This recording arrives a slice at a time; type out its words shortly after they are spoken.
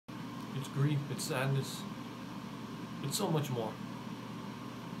it's grief, it's sadness, it's so much more.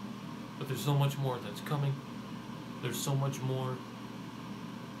 But there's so much more that's coming. There's so much more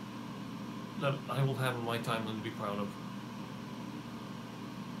that I will have in my timeline to be proud of.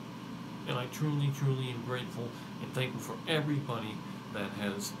 And I truly, truly am grateful and thankful for everybody that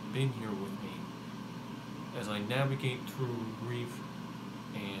has been here with me as I navigate through grief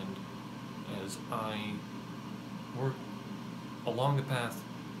and as I work along the path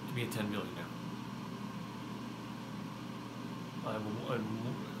to be a 10 billionaire.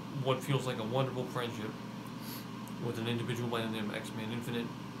 What feels like a wonderful friendship with an individual by the name of X-Man Infinite.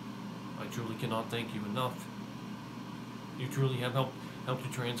 I truly cannot thank you enough. You truly have helped to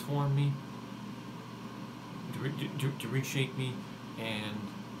transform me, to reshape me, and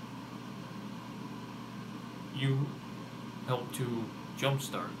you helped to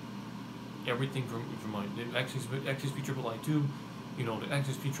jumpstart everything from my XSV-III-2, you know, the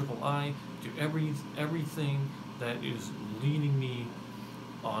XSV-III, to everything that is leading me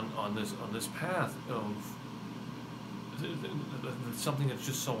on this path of something that's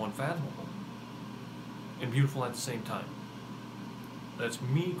just so unfathomable and beautiful at the same time. That's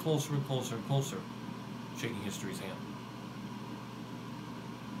me closer and closer and closer, shaking history's hand.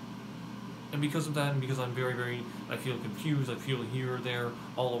 And because of that, and because I'm very, I feel confused, I feel here or there,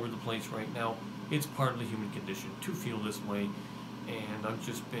 all over the place right now, it's part of the human condition to feel this way, and I've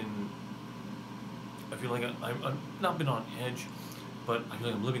just been, I feel like I'm not been on edge, but I feel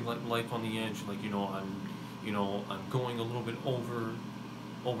like I'm living life on the edge, like, I'm going a little bit over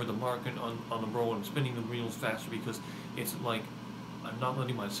the mark and on the road. I'm spinning the wheels faster because it's like I'm not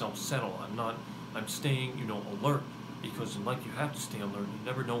letting myself settle. I'm staying, alert, because in life you have to stay alert. You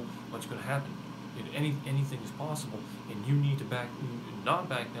never know what's going to happen. Anything is possible, and you need to not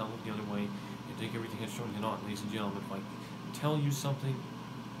back down, look the other way, and take everything that's shown you not. Ladies and gentlemen, if I tell you something,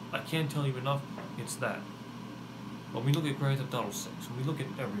 I can't tell you enough, it's that. When we look at Grand Theft Auto 6, when we look at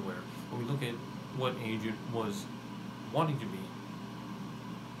everywhere, when we look at what Agent was wanting to be,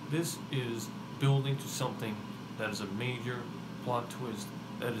 this is building to something that is a major plot twist,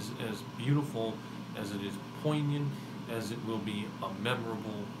 that is as beautiful as it is poignant, as it will be a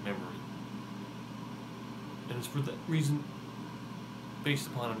memorable memory. And it's for that reason, based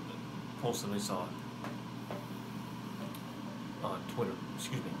upon a post that I saw on Twitter,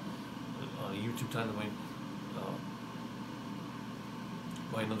 on a YouTube title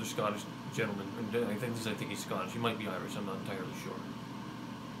by another Scottish gentleman, and I think he's Scottish, he might be Irish, I'm not entirely sure.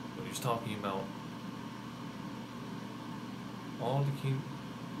 But he's talking about all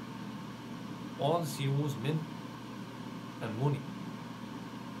the CEOs, men and money.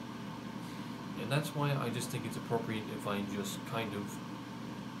 And that's why I just think it's appropriate if I just kind of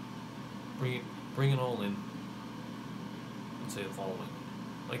bring it all in and say the following.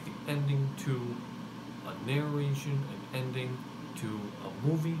 Like the ending to a narration, an ending to a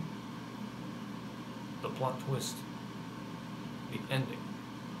movie, the plot twist, the ending,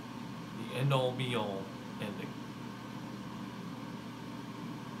 the end-all be-all ending.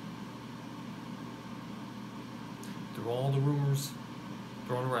 Through all the rumors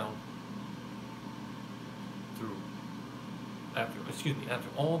thrown around, after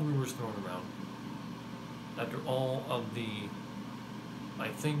all the rumors thrown around, after all of the I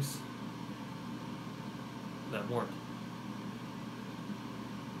thinks that weren't,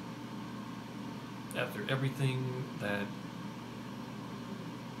 after everything that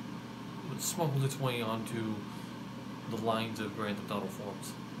smuggled its way onto the lines of Grand Theft Auto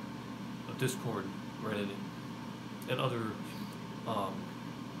forums, of Discord, Reddit, and other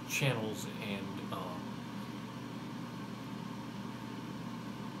channels and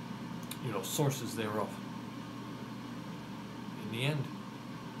sources thereof. In the end,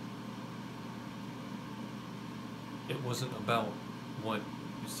 it wasn't about what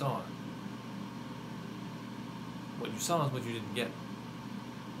you saw. What you saw is what you didn't get.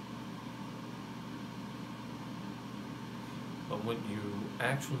 But what you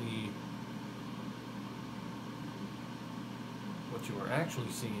are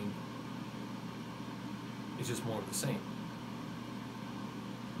actually seeing is just more of the same.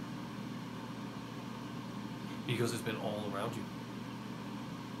 Because it's been all around you.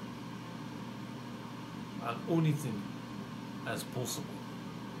 And anything as possible.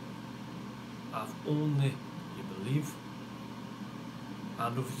 If only you believe.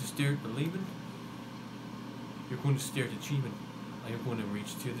 And if you start believing, you're going to start achieving. And you're going to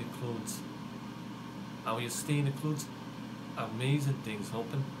reach to the clouds. And when you stay in the clouds, amazing things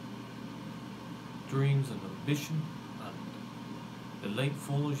happen. Dreams and ambition and the light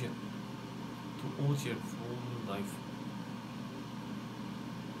follows you to all your full life.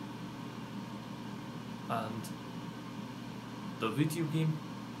 And the video game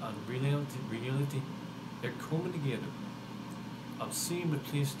and reality, they're coming together. I've seen with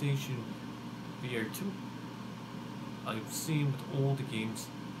PlayStation VR 2, I've seen with all the games,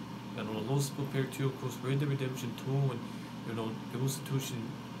 and on Lost Repair 2, of course, Red Dead Redemption 2, and Ghost of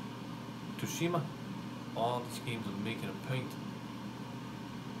Tsushima, all these games are making a point.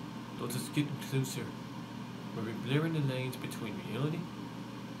 Though it's getting closer. We're blurring the lines between reality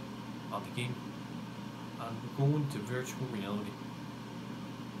of the game and we're going to virtual reality.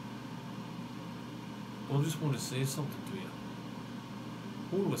 But I just want to say something to you.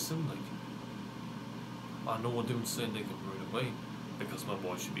 What do I sound like? I know I don't sound like I'm right away because my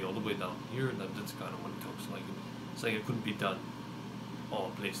voice should be all the way down here, and that's kind of what it talks like. It's like it couldn't be done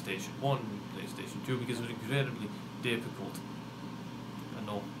on PlayStation 1, PlayStation 2 because it was incredibly difficult. I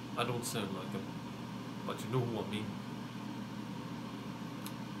know I don't sound like them, but you know who I mean.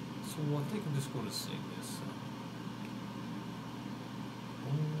 So I think I'm just going to sing this.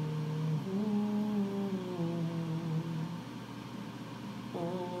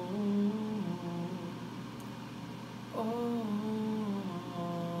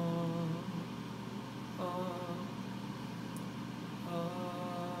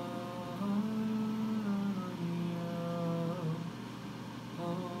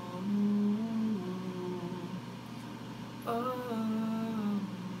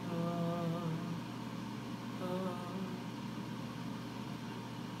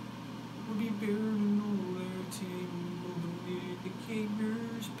 We'll be burning all our time over the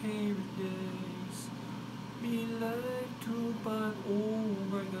gamer's paradise. Me like to buy all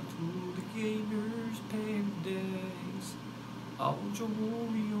right up to the gamer's paradise. I'll your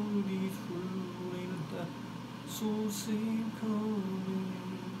only through ain't that so same coming.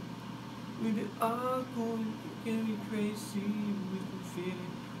 With it all going to get me crazy with me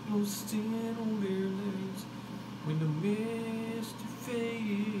feeling lost in all their lives. When the mist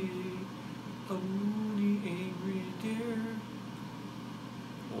fades, a moody angry deer,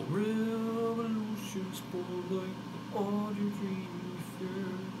 or revolution spoiled like the odd dream we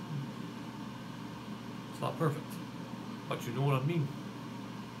fear. It's not perfect, but you know what I mean.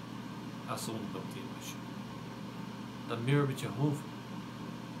 That's all about the ambition. The mirror with Jehovah.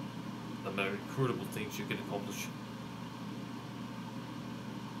 The very incredible things you can accomplish.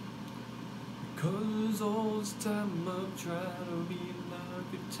 Because all this time I've tried to be an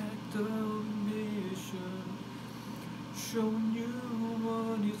architect of ambition, showing you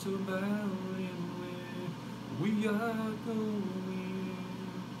what it's about and where we are going.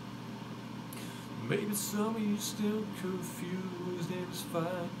 Maybe some of you still confused and it's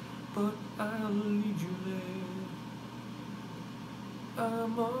fine, but I'll lead you there.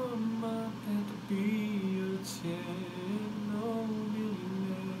 I'm on my path to be a 10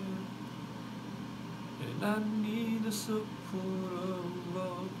 millionaire, and I need the support of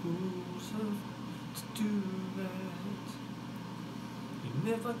all who's up to do that. And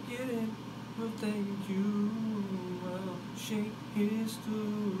if I get it, well thank you, I'll shake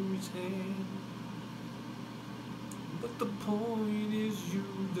history's hand. But the point is you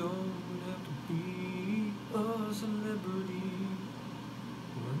don't have to be a celebrity.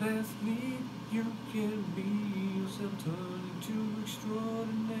 Or an athlete, you can be yourself, turn into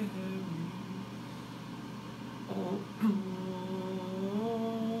extraordinary. Oh,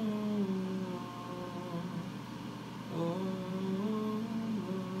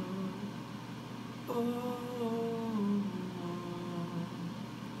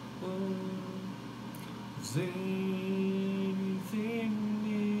 anything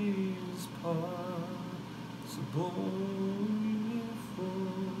is possible.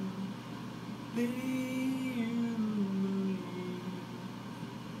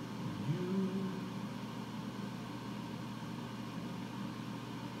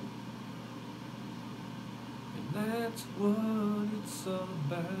 That's what it's all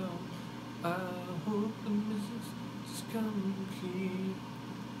about. I hope the message is coming clear.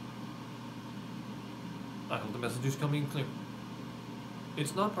 I hope the message is coming clear.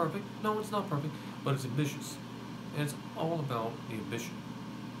 It's not perfect. No, it's not perfect, but it's ambitious. And it's all about the ambition.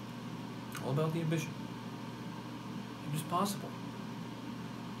 All about the ambition. It is possible.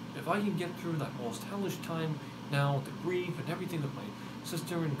 If I can get through that most hellish time now, the grief and everything that my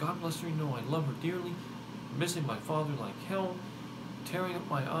sister, and God bless her, I love her dearly, missing my father like hell, tearing up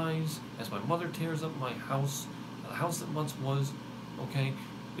my eyes as my mother tears up my house, the house that once was, okay,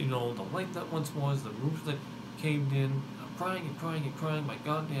 the life that once was, the roof that caved in, I'm crying and crying and crying my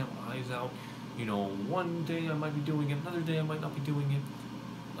goddamn eyes out. One day I might be doing it, another day I might not be doing it.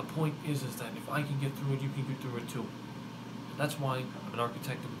 The point is that if I can get through it, you can get through it too. And that's why I'm an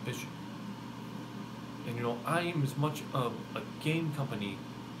architect of ambition. And I am as much of a game company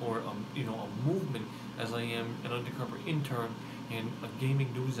or a movement as I am an undercover intern and a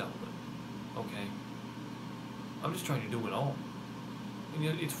gaming news outlet. Okay, I'm just trying to do it all. And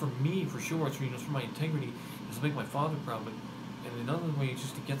it's for me, for sure. It's for my integrity. It's to make my father proud. But and another way is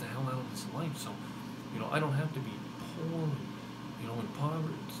just to get the hell out of this life. So, I don't have to be poor,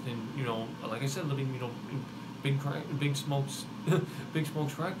 impoverished, and like I said, living, in big smokes, big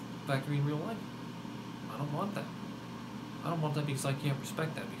smokes crack factory in real life. I don't want that. I don't want that because I can't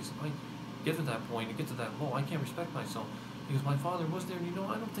respect that. Because if I get to that point and get to that low, I can't respect myself because my father was there. And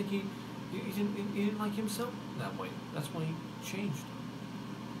I don't think he didn't like himself that way. That's why he changed.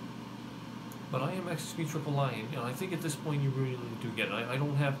 But I am XXP Triple I, and I think at this point you really do get it. I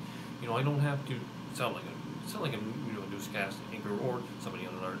don't have, I don't have to sound like a newscast anchor or somebody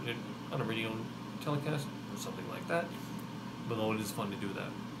on a radio telecast or something like that. But though it is fun to do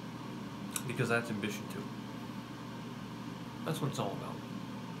that because that's ambition too. That's what it's all about.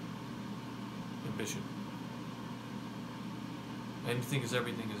 Ambition. Anything is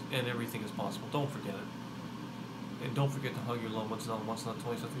everything and everything is possible. Don't forget it. And don't forget to hug your loved ones not once, not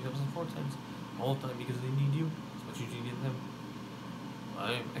twice, not 3 times, not 4 times. All the time because they need you as much as you need them.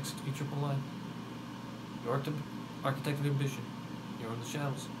 I am XXP Triple I. Your architect of ambition. You're in the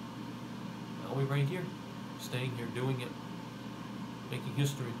shadows. I'll be right here. Staying here, doing it. Making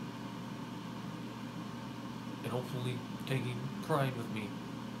history. And hopefully taking pride with me.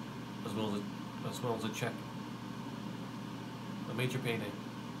 As well as a check. A major payday.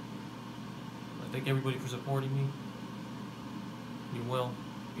 I thank everybody for supporting me. Be well.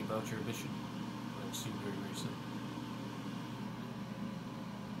 Be about your ambition. I'll see you very, very soon.